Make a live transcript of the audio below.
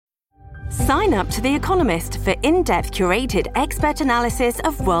Sign up to The Economist for in-depth curated expert analysis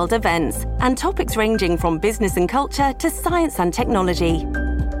of world events and topics ranging from business and culture to science and technology.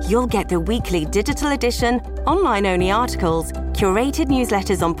 You'll get the weekly digital edition, online-only articles, curated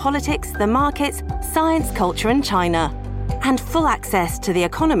newsletters on politics, the markets, science, culture and China, and full access to The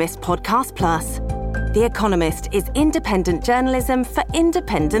Economist Podcast Plus. The Economist is independent journalism for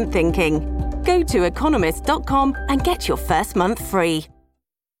independent thinking. Go to economist.com and get your first month free.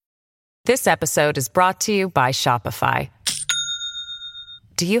 This episode is brought to you by Shopify.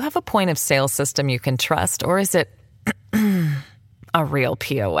 Do you have a point of sale system you can trust, or is it a real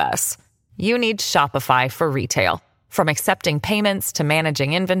POS? You need Shopify for retail. From accepting payments to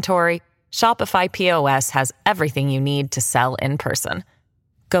managing inventory, Shopify POS has everything you need to sell in person.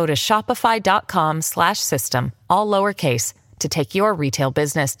 Go to shopify.com/system, all lowercase, to take your retail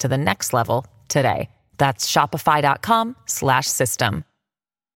business to the next level today. That's shopify.com/system.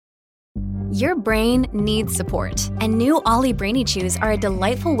 Your brain needs support, and new Ollie Brainy Chews are a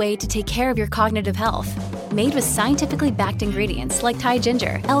delightful way to take care of your cognitive health. Made with scientifically backed ingredients like Thai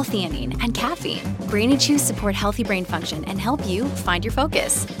ginger, L-theanine, and caffeine, Brainy Chews support healthy brain function and help you find your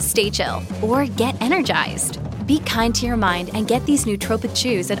focus, stay chill, or get energized. Be kind to your mind and get these nootropic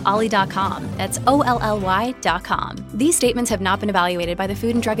chews at ollie.com. That's OLLY.com. These statements have not been evaluated by the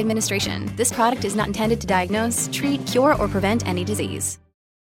Food and Drug Administration. This product is not intended to diagnose, treat, cure, or prevent any disease.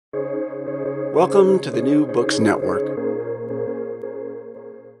 Welcome to the New Books Network.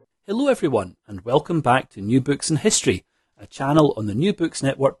 Hello everyone, and welcome back to New Books in History, a channel on the New Books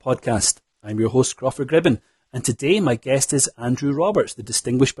Network podcast. I'm your host, Crawford Gribben, and today my guest is Andrew Roberts, the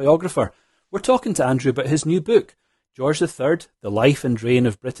distinguished biographer. We're talking to Andrew about his new book, George III, The Life and Reign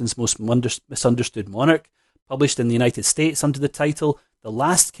of Britain's Most Misunderstood Monarch, published in the United States under the title The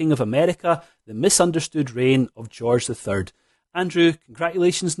Last King of America, The Misunderstood Reign of George III. Andrew,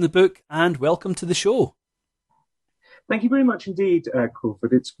 congratulations on the book and welcome to the show. Thank you very much indeed,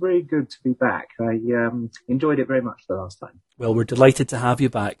 Crawford. It's very good to be back. I enjoyed it very much the last time. Well, we're delighted to have you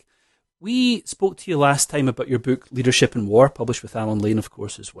back. We spoke to you last time about your book, Leadership in War, published with Alan Lane, of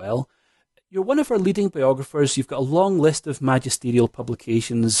course, as well. You're one of our leading biographers. You've got a long list of magisterial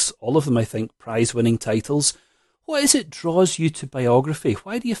publications, all of them, I think, prize-winning titles. What is it draws you to biography?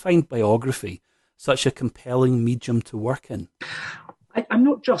 Why do you find biography such a compelling medium to work in? I'm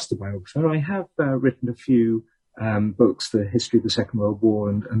not just a biographer. I have written a few books, the history of the Second World War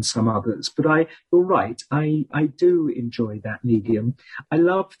and some others. But you're right, I do enjoy that medium. I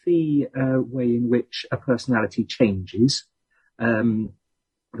love the way in which a personality changes, the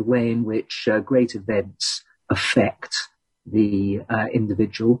way in which great events affect the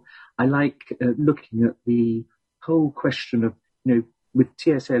individual. I like looking at the whole question of, with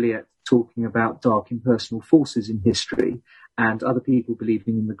T.S. Eliot talking about dark impersonal forces in history and other people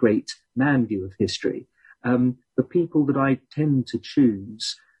believing in the great man view of history. The people that I tend to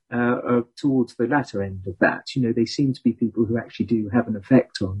choose are towards the latter end of that. They seem to be people who actually do have an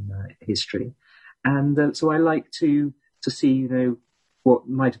effect on history. And so I like to see, what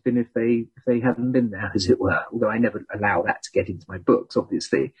might have been if they hadn't been there, as it were, although I never allow that to get into my books,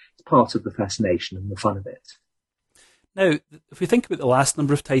 obviously. It's part of the fascination and the fun of it. Now, if we think about the last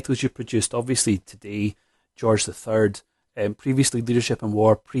number of titles you produced, obviously today, George III, previously Leadership in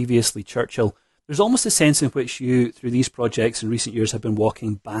War, previously Churchill, there's almost a sense in which you, through these projects in recent years, have been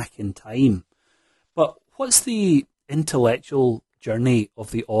walking back in time. But what's the intellectual journey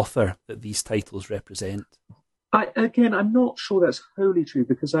of the author that these titles represent? I'm not sure that's wholly true,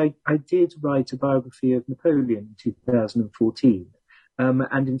 because I did write a biography of Napoleon in 2014.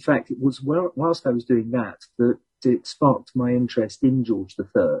 And in fact, it was whilst I was doing that it sparked my interest in George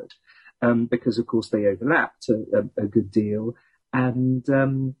III, because, of course, they overlapped a good deal. And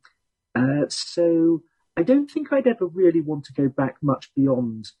so I don't think I'd ever really want to go back much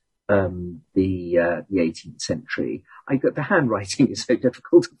beyond the 18th century. The handwriting is so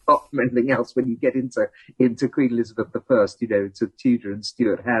difficult apart from anything else. When you get into Queen Elizabeth I, it's a Tudor and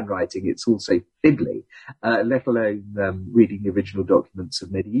Stuart handwriting. It's also fiddly, let alone reading the original documents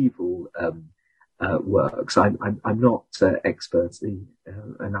of medieval works. I'm not expert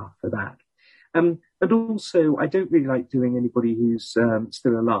enough for that. And also, I don't really like doing anybody who's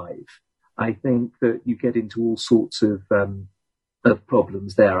still alive. I think that you get into all sorts of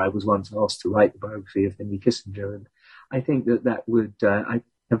problems there. I was once asked to write the biography of Henry Kissinger, and I think that would, I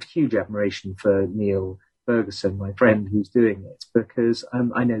have huge admiration for Neil Ferguson, my friend who's doing it, because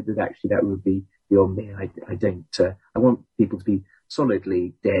I know that actually that would be beyond me. I want people to be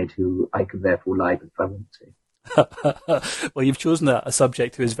solidly dead who I can therefore lie if I want to. Well, you've chosen a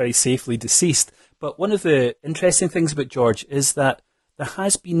subject who is very safely deceased. But one of the interesting things about George is that there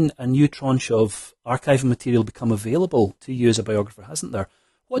has been a new tranche of archival material become available to you as a biographer, hasn't there?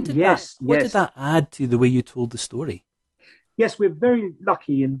 What did that add to the way you told the story? Yes, we're very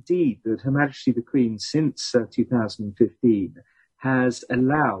lucky indeed that Her Majesty the Queen, since 2015, has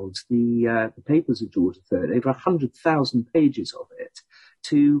allowed the papers of George III, over 100,000 pages of it,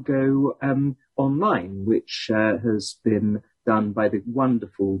 to go online, which has been done by the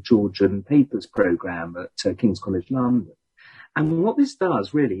wonderful Georgian Papers programme at King's College London. And what this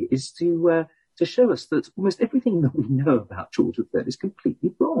does really is to show us that almost everything that we know about George III is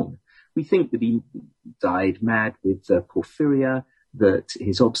completely wrong. We think that he died mad with porphyria, that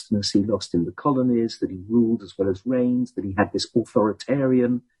his obstinacy lost in the colonies, that he ruled as well as reigned, that he had this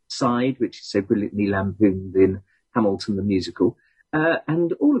authoritarian side, which is so brilliantly lampooned in Hamilton the musical.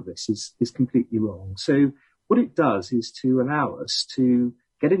 And all of this is completely wrong. So what it does is to allow us to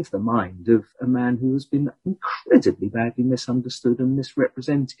get into the mind of a man who has been incredibly badly misunderstood and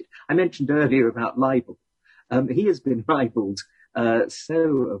misrepresented. I mentioned earlier about libel. He has been libelled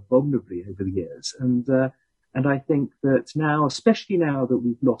so abominably over the years. And I think that now, especially now that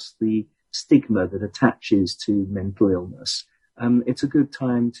we've lost the stigma that attaches to mental illness, it's a good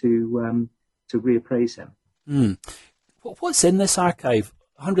time to reappraise him. Mm. What's in this archive?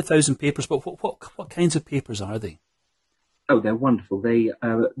 100,000 papers, but what kinds of papers are they? Oh, they're wonderful. They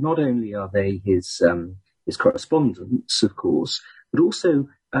not only are they his correspondence, of course, but also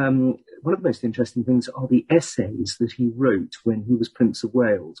one of the most interesting things are the essays that he wrote when he was Prince of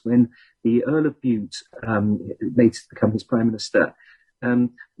Wales, when the Earl of Bute, later to become his Prime Minister,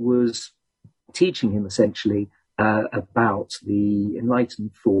 was teaching him essentially about the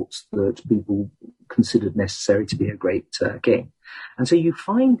enlightened thoughts that people considered necessary to be a great king. And so you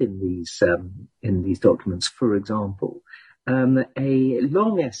find in these documents, for example, a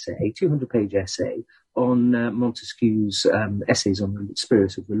long essay, 200-page essay on Montesquieu's essays on the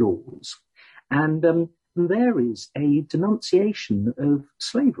spirit of the laws. And there is a denunciation of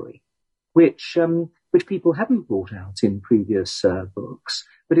slavery, which people haven't brought out in previous books,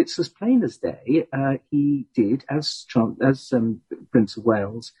 but it's as plain as day. He did, as Prince of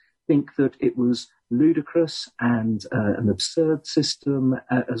Wales, think that it was ludicrous and an absurd system,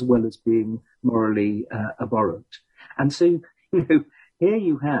 as well as being morally abhorrent. And so, here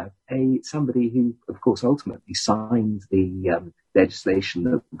you have somebody who, of course, ultimately signed the legislation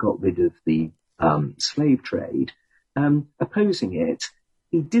that got rid of the slave trade, opposing it.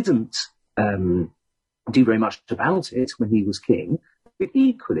 He didn't do very much about it when he was king, but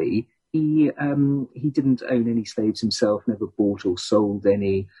equally, he didn't own any slaves himself, never bought or sold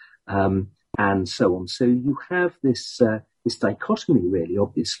any, and so on. So you have this dichotomy, really,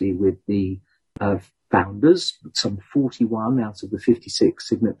 obviously, with the founders. Some 41 out of the 56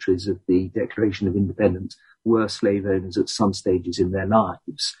 signatories of the Declaration of Independence were slave owners at some stages in their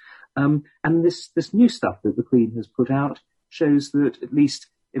lives. And this new stuff that the Queen has put out shows that, at least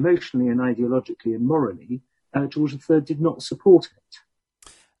emotionally and ideologically and morally, George III did not support it.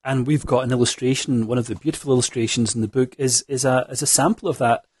 And we've got an illustration. One of the beautiful illustrations in the book is a sample of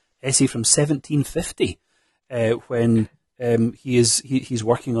that essay from 1750, when he's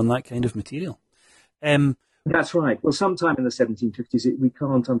working on that kind of material. That's right. Well, sometime in the 1750s, we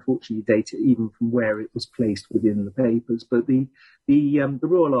can't unfortunately date it even from where it was placed within the papers. But the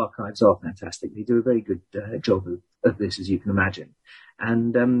Royal Archives are fantastic. They do a very good job of this, as you can imagine.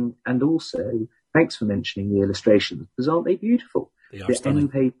 And also, thanks for mentioning the illustrations, because aren't they beautiful? They are the stunning.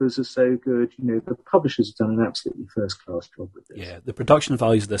 end papers are so good. The publishers have done an absolutely first-class job with this. Yeah, the production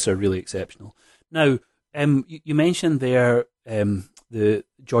values of this are really exceptional. Now, you mentioned there the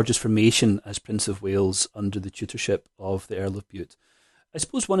George's formation as Prince of Wales under the tutorship of the Earl of Bute. I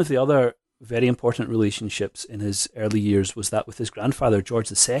suppose one of the other very important relationships in his early years was that with his grandfather,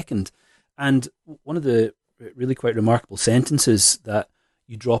 George II. And one of the really quite remarkable sentences that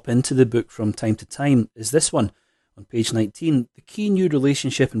you drop into the book from time to time is this one on page 19. The key new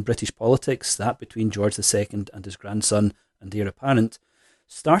relationship in British politics, that between George II and his grandson and heir apparent,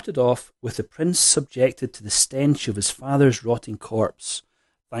 started off with the prince subjected to the stench of his father's rotting corpse,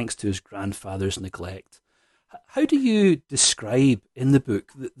 thanks to his grandfather's neglect. How do you describe in the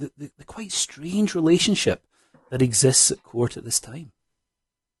book the quite strange relationship that exists at court at this time?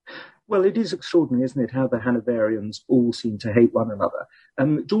 Well, it is extraordinary, isn't it, how the Hanoverians all seem to hate one another.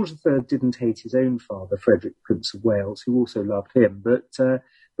 George III didn't hate his own father, Frederick, Prince of Wales, who also loved him, but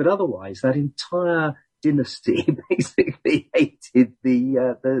otherwise, that entire dynasty basically hated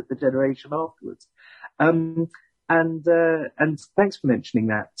the generation afterwards. And thanks for mentioning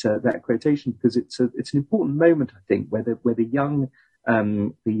that quotation, because it's an important moment, I think, where the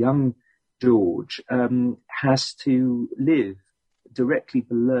young George has to live directly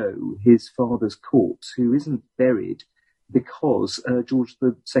below his father's corpse, who isn't buried because George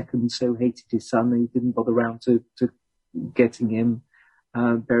II so hated his son that he didn't bother round to getting him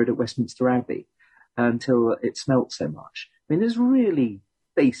buried at Westminster Abbey until it smelt so much. I mean, there's really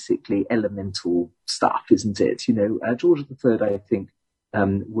basically elemental stuff, isn't it? George III, I think,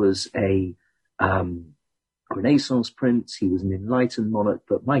 was a Renaissance prince. He was an enlightened monarch,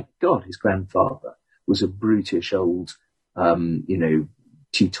 but my God, his grandfather was a brutish old,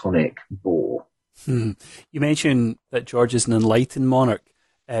 Teutonic bore. You mentioned that George is an enlightened monarch.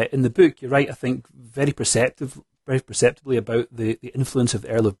 In the book, you write, I think, very perceptibly about the influence of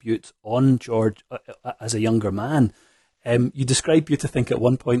Earl of Bute on George as a younger man. You describe Bute, I think, at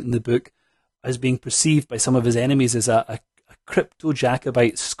one point in the book as being perceived by some of his enemies as a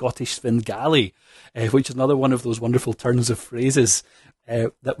crypto-Jacobite Scottish Svengali, which is another one of those wonderful turns of phrases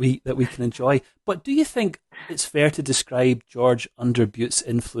that we can enjoy. But do you think it's fair to describe George under Bute's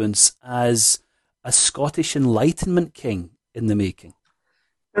influence as a Scottish Enlightenment king in the making?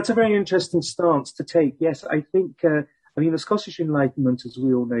 That's a very interesting stance to take. Yes, I think, the Scottish Enlightenment, as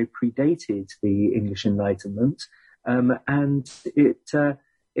we all know, predated the English Enlightenment. And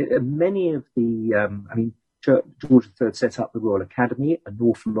many of the, George III set up the Royal Academy, an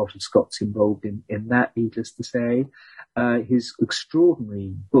awful lot of Scots involved in that, needless to say. His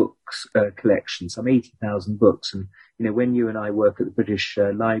extraordinary books collection, some 80,000 books. And, when you and I work at the British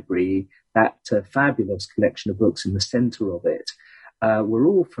Library, that fabulous collection of books in the centre of it were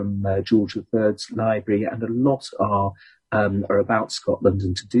all from George III's library, and a lot are about Scotland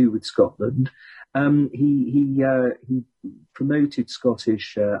and to do with Scotland. He promoted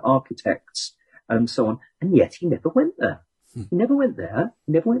Scottish architects and so on, and yet he never went there. He never went there.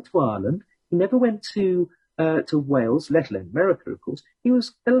 He never went to Ireland. He never went to Wales, let alone America, of course. He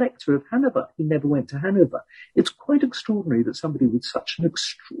was Elector of Hanover. He never went to Hanover. It's quite extraordinary that somebody with such an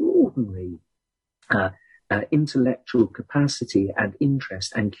extraordinary intellectual capacity and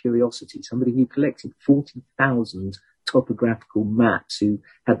interest and curiosity, somebody who collected 40,000 topographical maps, who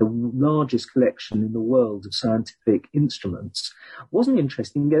had the largest collection in the world of scientific instruments, wasn't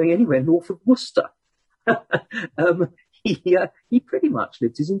interested in going anywhere north of Worcester. He pretty much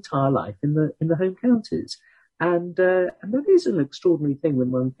lived his entire life in the home counties, and that is an extraordinary thing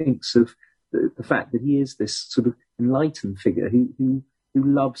when one thinks of the fact that he is this sort of enlightened figure who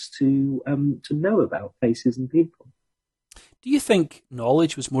loves to know about places and people. Do you think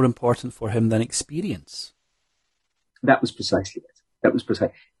knowledge was more important for him than experience? That was precisely it. That was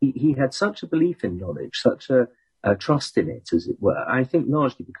precisely. He had such a belief in knowledge, such a trust in it, as it were. I think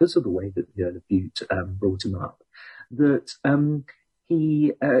largely because of the way that the Earl of Bute brought him up, that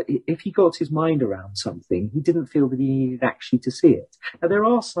if he got his mind around something, he didn't feel that he needed actually to see it. Now, there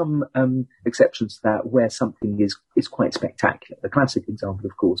are some exceptions to that where something is quite spectacular. The classic example,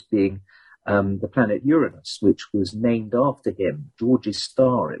 of course, being the planet Uranus, which was named after him, George's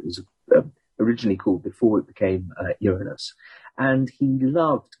star. It was originally called before it became Uranus. And he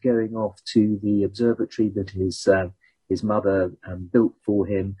loved going off to the observatory that his mother built for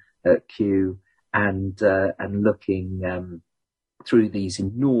him at Kew, and looking through these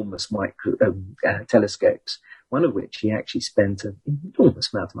enormous telescopes, one of which he actually spent an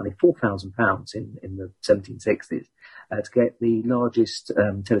enormous amount of money, £4,000 in the 1760s, to get the largest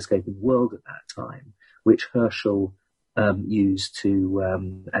telescope in the world at that time, which Herschel used to,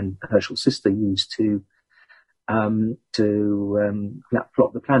 and Herschel's sister used to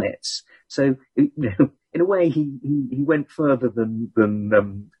plot the planets. So, in a way, he went further than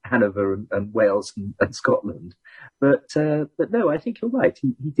Hanover and Wales and Scotland. But no, I think you're right.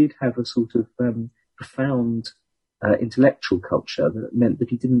 He did have a sort of profound intellectual culture that meant that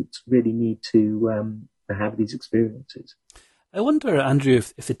he didn't really need to have these experiences. I wonder, Andrew,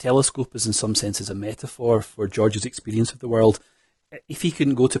 if the telescope is in some senses a metaphor for George's experience of the world. If he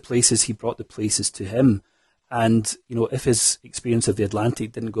couldn't go to places, he brought the places to him. And, if his experience of the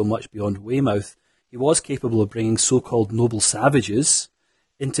Atlantic didn't go much beyond Weymouth, he was capable of bringing so-called noble savages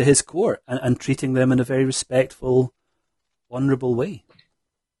into his court and treating them in a very respectful, honourable way.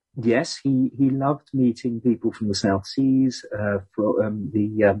 Yes, he loved meeting people from the South Seas,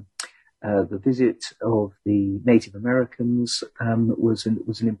 the visit of the Native Americans was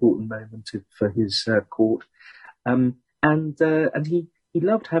an important moment for his court, and he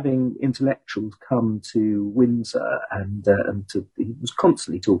loved having intellectuals come to Windsor, and he was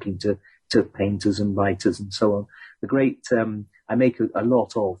constantly talking to painters and writers and so on. The great, I make a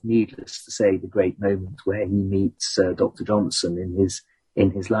lot of, needless to say, the great moment where he meets Dr. Johnson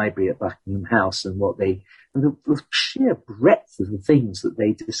in his library at Buckingham House, and the sheer breadth of the things that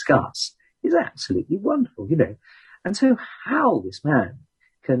they discuss is absolutely wonderful, And so how this man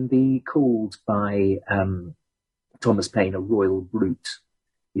can be called by Thomas Paine a royal brute,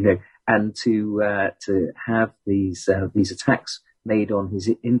 and to have these attacks made on his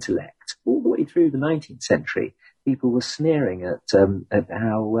intellect all the way through the 19th century, people were sneering at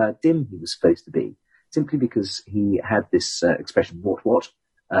how dim he was supposed to be, simply because he had this expression "what,"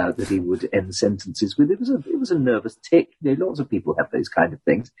 that he would end sentences with. It was a nervous tick. Lots of people have those kind of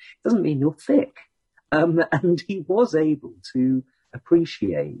things. It doesn't mean you're thick. And he was able to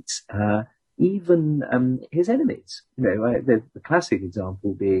appreciate even his enemies. The classic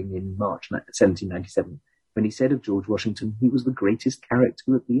example being in March 1797, when he said of George Washington, he was the greatest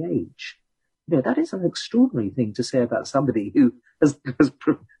character of the age. That is an extraordinary thing to say about somebody who has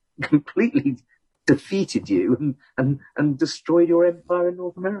completely defeated you and destroyed your empire in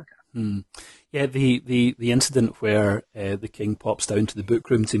North America. Yeah, the incident where the king pops down to the book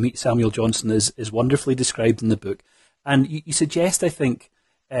room to meet Samuel Johnson is wonderfully described in the book. And you suggest, I think,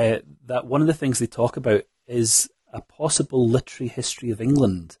 that one of the things they talk about is a possible literary history of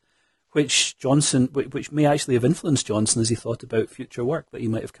England, which may actually have influenced Johnson as he thought about future work that he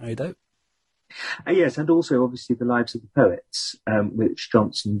might have carried out. Yes, and also obviously the lives of the poets, which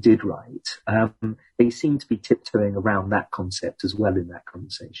Johnson did write. They seem to be tiptoeing around that concept as well in that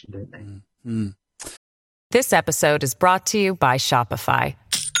conversation, don't they? Mm-hmm. This episode is brought to you by Shopify.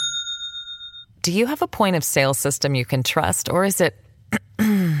 Do you have a point of sale system you can trust, or is it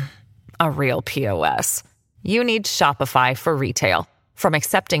a real POS? You need Shopify for retail. From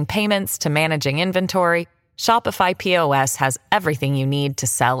accepting payments to managing inventory, Shopify POS has everything you need to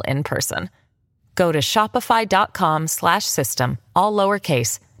sell in person. Go to shopify.com/system, all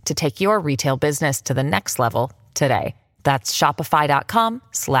lowercase, to take your retail business to the next level today. That's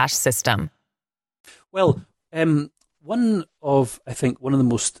shopify.com/system. Well, one of the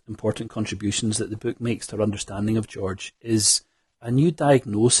most important contributions that the book makes to our understanding of George is a new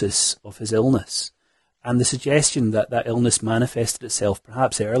diagnosis of his illness, and the suggestion that that illness manifested itself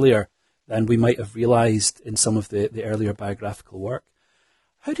perhaps earlier than we might have realised in some of the earlier biographical work.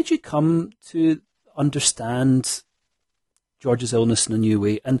 How did you come to understand George's illness in a new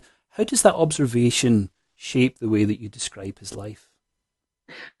way, and how does that observation shape the way that you describe his life?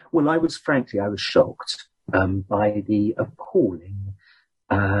 Well, I was shocked by the appalling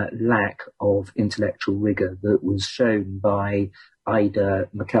lack of intellectual rigour that was shown by Ida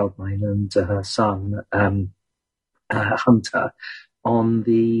McAlpine and her son Hunter on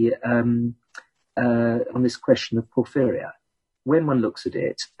this question of porphyria. When one looks at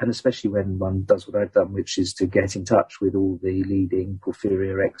it, and especially when one does what I've done, which is to get in touch with all the leading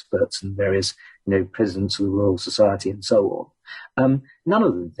porphyria experts and various, presidents of the Royal Society and so on, none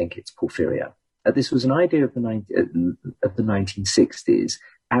of them think it's porphyria. This was an idea of the 1960s,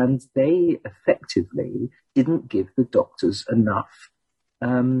 and they effectively didn't give the doctors enough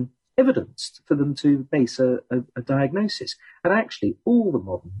evidence for them to base a diagnosis. And actually, all the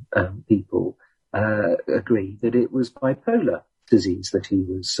modern people agree that it was bipolar disease that he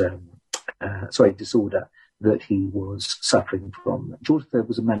was, disorder that he was suffering from. George III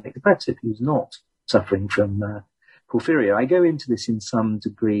was a manic depressive. He was not suffering from porphyria. I go into this in some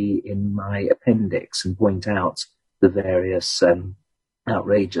degree in my appendix and point out the various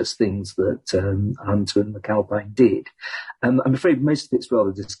outrageous things that Hunter and McAlpine did. I'm afraid most of it's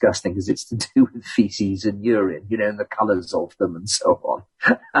rather disgusting because it's to do with feces and urine, and the colours of them and so on.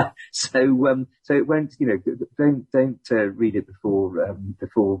 So it won't, don't read it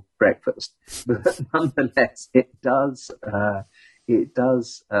before breakfast. But nonetheless, it does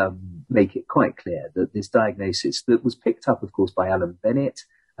make it quite clear that this diagnosis that was picked up, of course, by Alan Bennett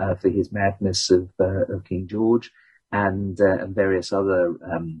for his madness of King George, and various other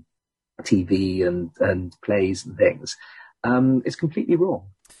TV and plays and things, is completely wrong.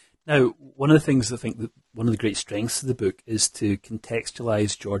 Now, one of the things I think that one of the great strengths of the book is to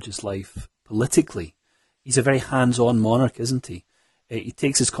contextualise George's life politically. He's a very hands-on monarch, isn't he? He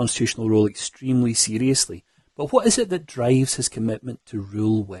takes his constitutional role extremely seriously. But what is it that drives his commitment to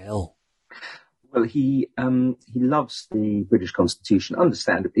rule well? Well, he loves the British Constitution,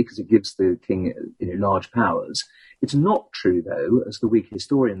 understandably, because it gives the king large powers. It's not true, though, as the Whig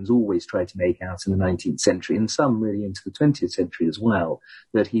historians always try to make out in the 19th century, and some really into the 20th century as well,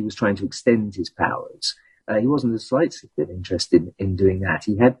 that he was trying to extend his powers. He wasn't the slightest bit interested in doing that.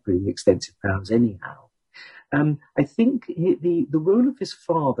 He had pretty extensive powers anyhow. I think the role of his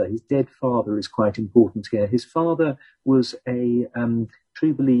father, his dead father, is quite important here. His father was a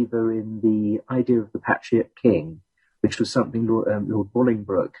true believer in the idea of the patriot king, which was something Lord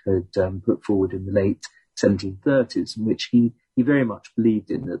Bolingbroke had put forward in the late 1730s, in which he very much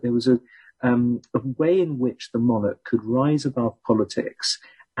believed in, that there was a a way in which the monarch could rise above politics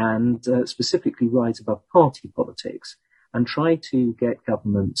and specifically rise above party politics and try to get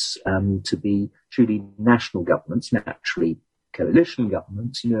governments to be truly national governments, naturally coalition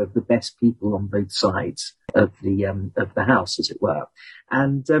governments, of the best people on both sides of the house, as it were.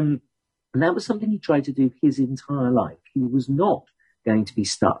 And that was something he tried to do his entire life. He was not going to be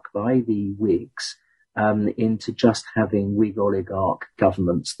stuck by the Whigs into just having Whig oligarch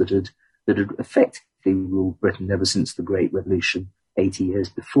governments that had effectively ruled Britain ever since the Great Revolution 80 years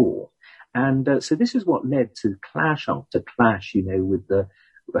before. And so this is what led to clash after clash, with the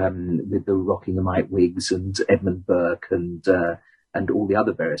Rockinghamite Whigs and Edmund Burke and all the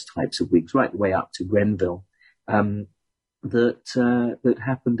other various types of Whigs, right the way up to Grenville, that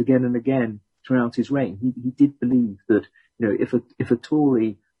happened again and again throughout his reign. He did believe that, if a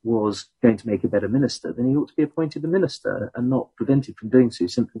Tory was going to make a better minister, then he ought to be appointed a minister and not prevented from doing so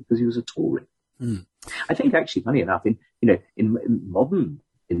simply because he was a Tory. Mm. I think, actually, funny enough, in modern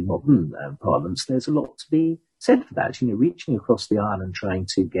parliaments, there's a lot to be said for that. Reaching across the aisle and trying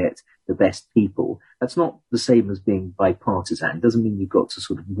to get the best people. That's not the same as being bipartisan. It doesn't mean you've got to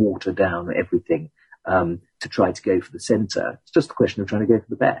sort of water down everything to try to go for the centre. It's just a question of trying to go for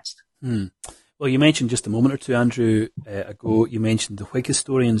the best. Mm. Well, you mentioned just a moment or two, Andrew, ago, you mentioned the Whig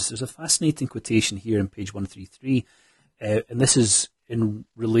historians. There's a fascinating quotation here on page 133, and this is in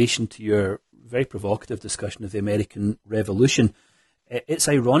relation to your very provocative discussion of the American Revolution. It's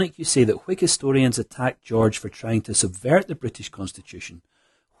ironic, you say, that Whig historians attacked George for trying to subvert the British Constitution,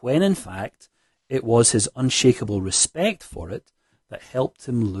 when in fact it was his unshakable respect for it that helped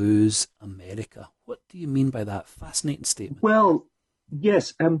him lose America. What do you mean by that fascinating statement? Well,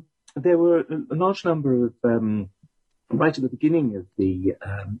 yes, there were a large number of, right at the beginning of the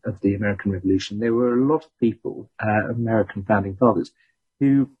American Revolution, there were a lot of people, American founding fathers,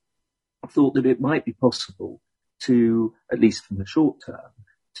 who thought that it might be possible to, at least in the short term,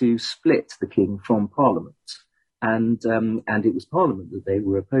 to split the king from Parliament. And it was Parliament that they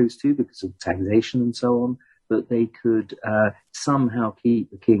were opposed to because of taxation and so on, but they could somehow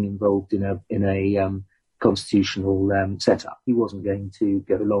keep the king involved in a constitutional setup. He wasn't going to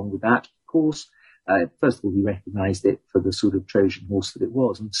go along with that, of course. First of all, he recognised it for the sort of Trojan horse that it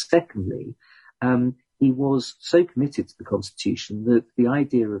was. And secondly, he was so committed to the Constitution that the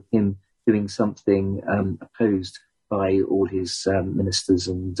idea of him doing something opposed by all his ministers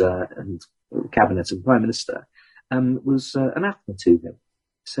and cabinet and prime minister was anathema to him.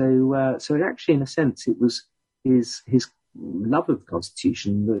 So actually, in a sense, it was his love of the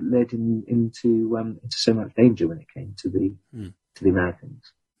Constitution that led him into so much danger when it came to the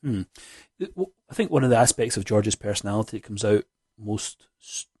Americans. Hmm. I think one of the aspects of George's personality that comes out most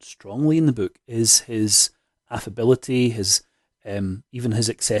strongly in the book is his affability, his even his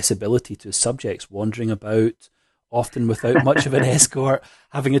accessibility to his subjects, wandering about, often without much of an escort,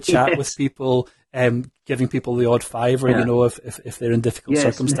 having a chat with people, giving people the odd fiver, if they're in difficult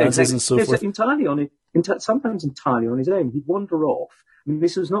circumstances and so forth. Entirely on it, sometimes entirely on his own. He'd wander off. I mean,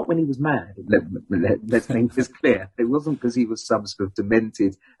 this was not when he was mad. Let's make this clear. It wasn't because he was some sort of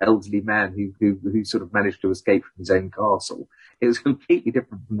demented elderly man who sort of managed to escape from his own castle. It was completely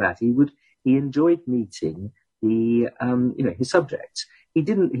different from that. He enjoyed meeting his subjects. He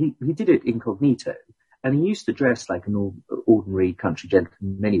did it incognito, and he used to dress like an ordinary country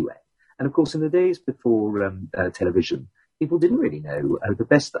gentleman anyway. And of course, in the days before television, people didn't really know. The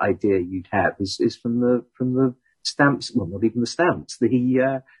best idea you'd have is from the stamps. Well, not even the stamps. The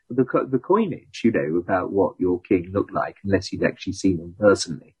coinage. About what your king looked like, unless you'd actually seen him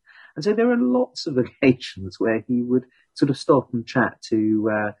personally. And so there are lots of occasions where he would sort of stop and chat to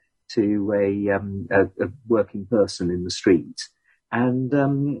a working person in the street, and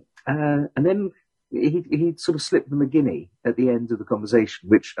then he'd sort of slip them a guinea at the end of the conversation,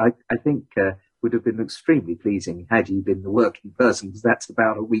 which I think would have been extremely pleasing had you been the working person, because that's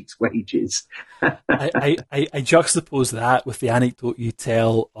about a week's wages. I juxtapose that with the anecdote you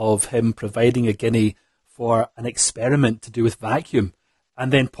tell of him providing a guinea for an experiment to do with vacuum,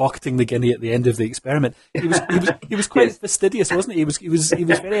 and then pocketing the guinea at the end of the experiment. He was quite fastidious, wasn't he? He was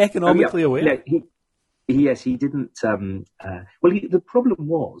very economically aware. Yes, he didn't. The problem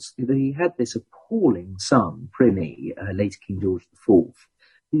was that he had this appalling son, Pliny, later King George IV,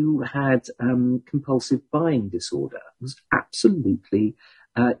 who had compulsive buying disorder, was absolutely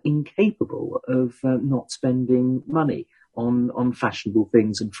incapable of not spending money on fashionable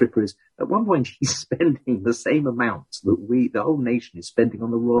things and fripperies. At one point, he's spending the same amount that the whole nation is spending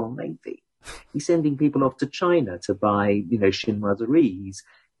on the Royal Navy. He's sending people off to China to buy, chinoiseries.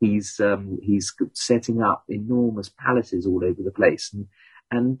 He's setting up enormous palaces all over the place,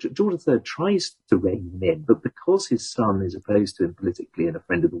 And George III tries to rein him in, but because his son is opposed to him politically and a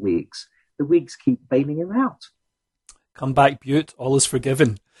friend of the Whigs keep bailing him out. Come back, Bute, all is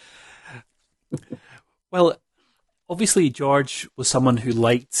forgiven. Well, obviously George was someone who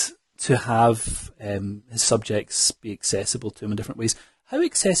liked to have his subjects be accessible to him in different ways. How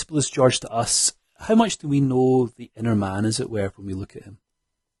accessible is George to us? How much do we know the inner man, as it were, when we look at him?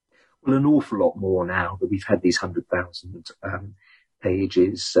 Well, an awful lot more now that we've had these 100,000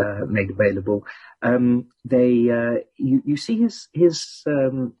 pages made available. You see his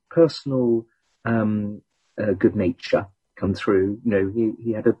personal good nature come through. You know,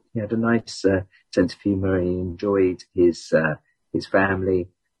 he had a nice sense of humour. He enjoyed his family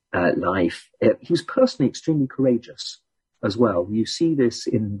life. He was personally extremely courageous as well. You see this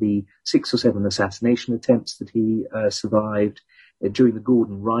in the 6 or 7 assassination attempts that he survived during the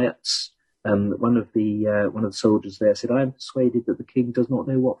Gordon riots. One of the soldiers there said, "I am persuaded that the king does not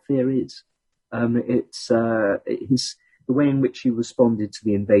know what fear is." It's the way in which he responded to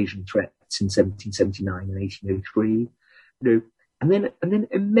the invasion threats in 1779 and 1803, and then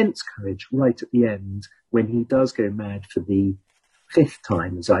immense courage right at the end when he does go mad for the 5th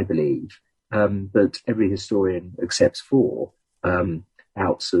time, as I believe, but every historian accepts 4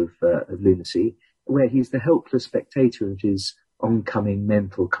 bouts of lunacy, where he's the helpless spectator of his oncoming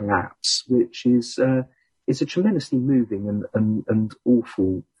mental collapse, which is a tremendously moving and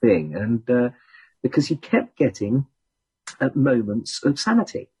awful thing, and because he kept getting moments of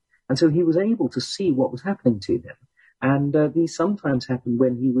sanity, and so he was able to see what was happening to him, and these sometimes happened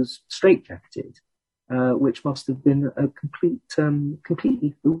when he was straitjacketed, which must have been a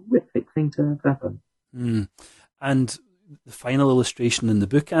completely horrific thing to have happen. And the final illustration in the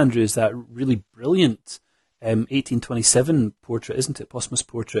book, Andrew, is that really brilliant 1827 portrait, isn't it? Posthumous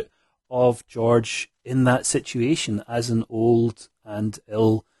portrait of George in that situation as an old and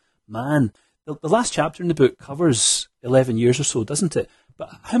ill man. The last chapter in the book covers 11 years or so, doesn't it? But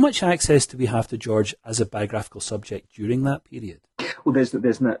how much access do we have to George as a biographical subject during that period? Well,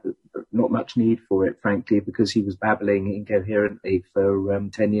 there's not much need for it, frankly, because he was babbling incoherently for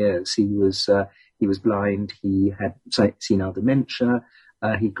 10 years. He was blind. He had senile dementia.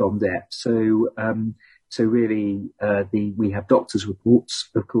 He'd gone deaf. So really, we have doctors' reports,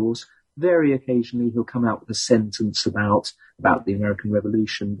 of course. Very occasionally, he'll come out with a sentence about the American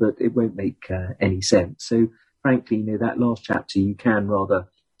Revolution, but it won't make any sense. So, frankly, that last chapter, you can rather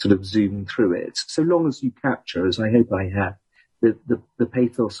sort of zoom through it, so long as you capture, as I hope I have, the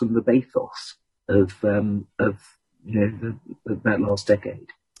pathos and the bathos of that last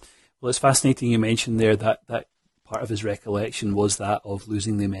decade. Well, it's fascinating you mentioned there that part of his recollection was that of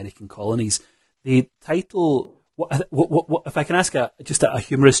losing the American colonies. The title, what, if I can ask just a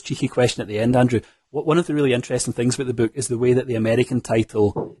humorous, cheeky question at the end, Andrew, one of the really interesting things about the book is the way that the American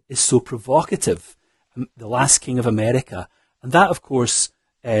title is so provocative, The Last King of America. And that, of course,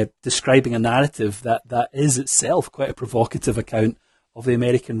 describing a narrative that is itself quite a provocative account of the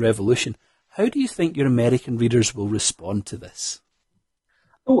American Revolution. How do you think your American readers will respond to this?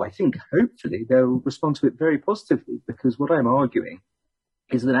 Oh, I think hopefully they'll respond to it very positively, because what I'm arguing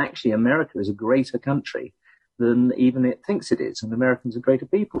is that actually America is a greater country than even it thinks it is, and Americans are greater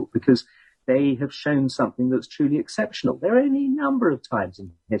people because they have shown something that's truly exceptional. There are any number of times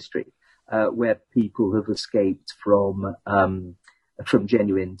in history where people have escaped from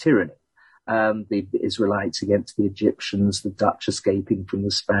genuine tyranny. The Israelites against the Egyptians, the Dutch escaping from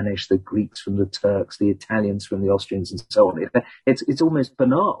the Spanish, the Greeks from the Turks, the Italians from the Austrians, and so on. It's almost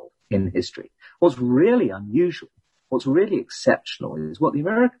banal in history. What's really unusual, what's really exceptional is what the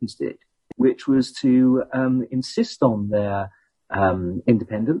Americans did, which was to insist on their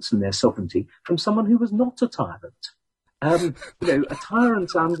independence and their sovereignty from someone who was not a tyrant. A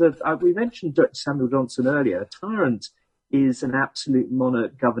tyrant we mentioned Samuel Johnson earlier, a tyrant is an absolute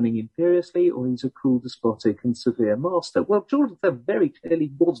monarch governing imperiously, or he's a cruel, despotic and severe master. Well, George III very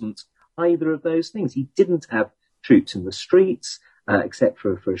clearly wasn't either of those things. He didn't have troops in the streets, except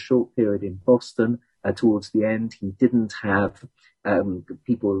for a short period in Boston towards the end. He didn't have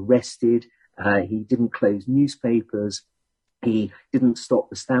people arrested. He didn't close newspapers. He didn't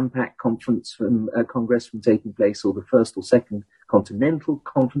stop the Stamp Act Congress from taking place, or the First or Second Continental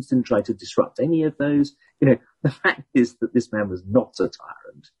Conference. Didn't try to disrupt any of those. The fact is that this man was not a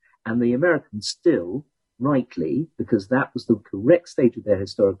tyrant, and the Americans still, rightly, because that was the correct stage of their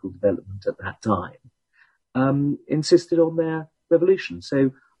historical development at that time, insisted on their revolution.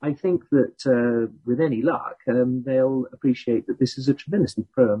 So I think that with any luck, they'll appreciate that this is a tremendously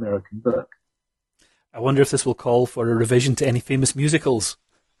pro-American book. I wonder if this will call for a revision to any famous musicals.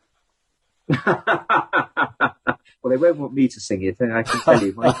 Well, they won't want me to sing it. I can tell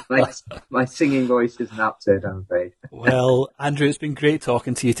you, my singing voice isn't up to it, I'm afraid. Well, Andrew, it's been great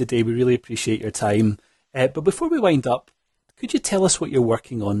talking to you today. We really appreciate your time. But before we wind up, could you tell us what you're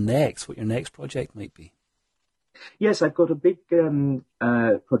working on next, what your next project might be? Yes, I've got a big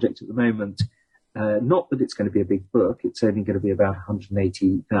project at the moment. Not that it's going to be a big book. It's only going to be about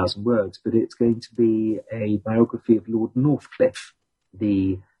 180,000 words, but it's going to be a biography of Lord Northcliffe,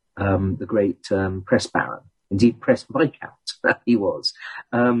 the great press baron, indeed press viscount he was.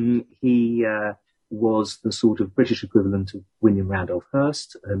 He was the sort of British equivalent of William Randolph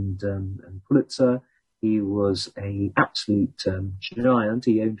Hearst and Pulitzer. He was an absolute giant.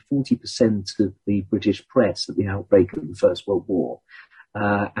 He owned 40% of the British press at the outbreak of the First World War,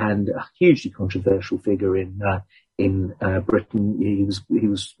 and a hugely controversial figure in Britain. He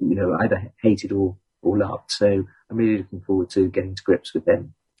was either hated or loved. So I'm really looking forward to getting to grips with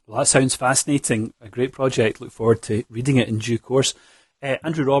him. Well, that sounds fascinating. A great project. Look forward to reading it in due course.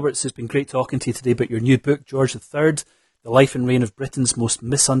 Andrew Roberts, has been great talking to you today about your new book, George III, The Life and Reign of Britain's Most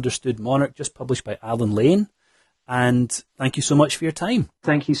Misunderstood Monarch, just published by Alan Lane. And thank you so much for your time.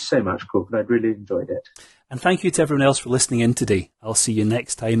 Thank you so much, Crawford. I've really enjoyed it. And thank you to everyone else for listening in today. I'll see you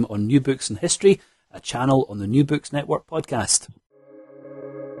next time on New Books in History, a channel on the New Books Network podcast.